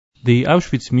The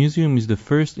Auschwitz Museum is the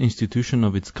first institution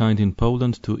of its kind in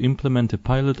Poland to implement a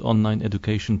pilot online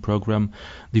education program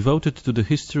devoted to the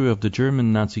history of the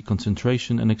German Nazi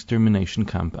concentration and extermination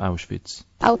camp Auschwitz.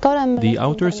 The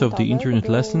authors of the internet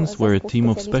lessons were a team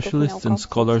of specialists and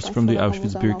scholars from the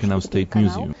Auschwitz-Birkenau State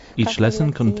Museum. Each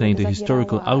lesson contained a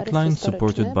historical outline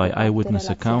supported by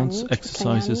eyewitness accounts,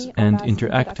 exercises, and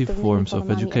interactive forms of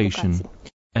education.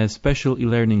 A special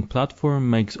e-learning platform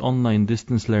makes online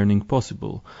distance learning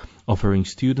possible, offering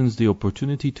students the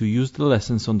opportunity to use the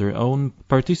lessons on their own,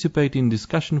 participate in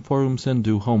discussion forums and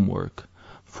do homework.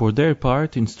 For their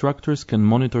part, instructors can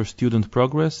monitor student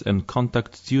progress and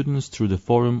contact students through the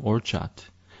forum or chat.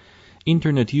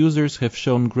 Internet users have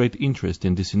shown great interest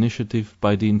in this initiative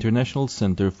by the International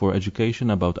Center for Education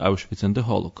about Auschwitz and the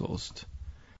Holocaust.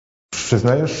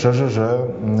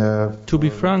 To be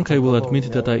frank, I will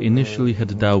admit that I initially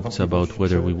had doubts about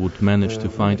whether we would manage to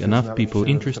find enough people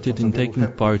interested in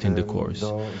taking part in the course.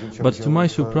 But to my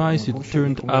surprise, it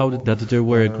turned out that there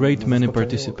were a great many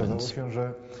participants.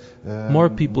 More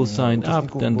people signed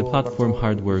up than the platform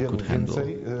hardware could handle.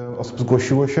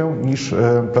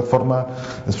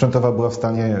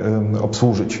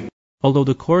 Although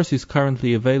the course is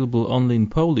currently available only in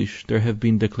Polish, there have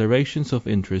been declarations of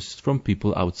interest from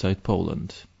people outside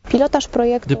Poland.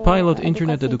 The pilot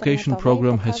internet education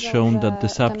program has shown that the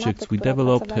subjects we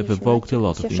developed have evoked a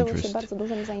lot of interest.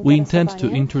 We intend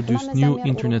to introduce new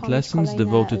internet lessons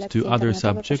devoted to other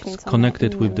subjects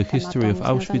connected with the history of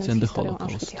Auschwitz and the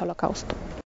Holocaust.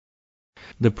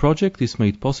 The project is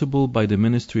made possible by the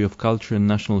Ministry of Culture and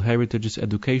National Heritage's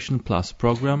Education Plus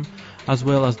program, as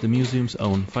well as the museum's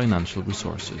own financial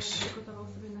resources.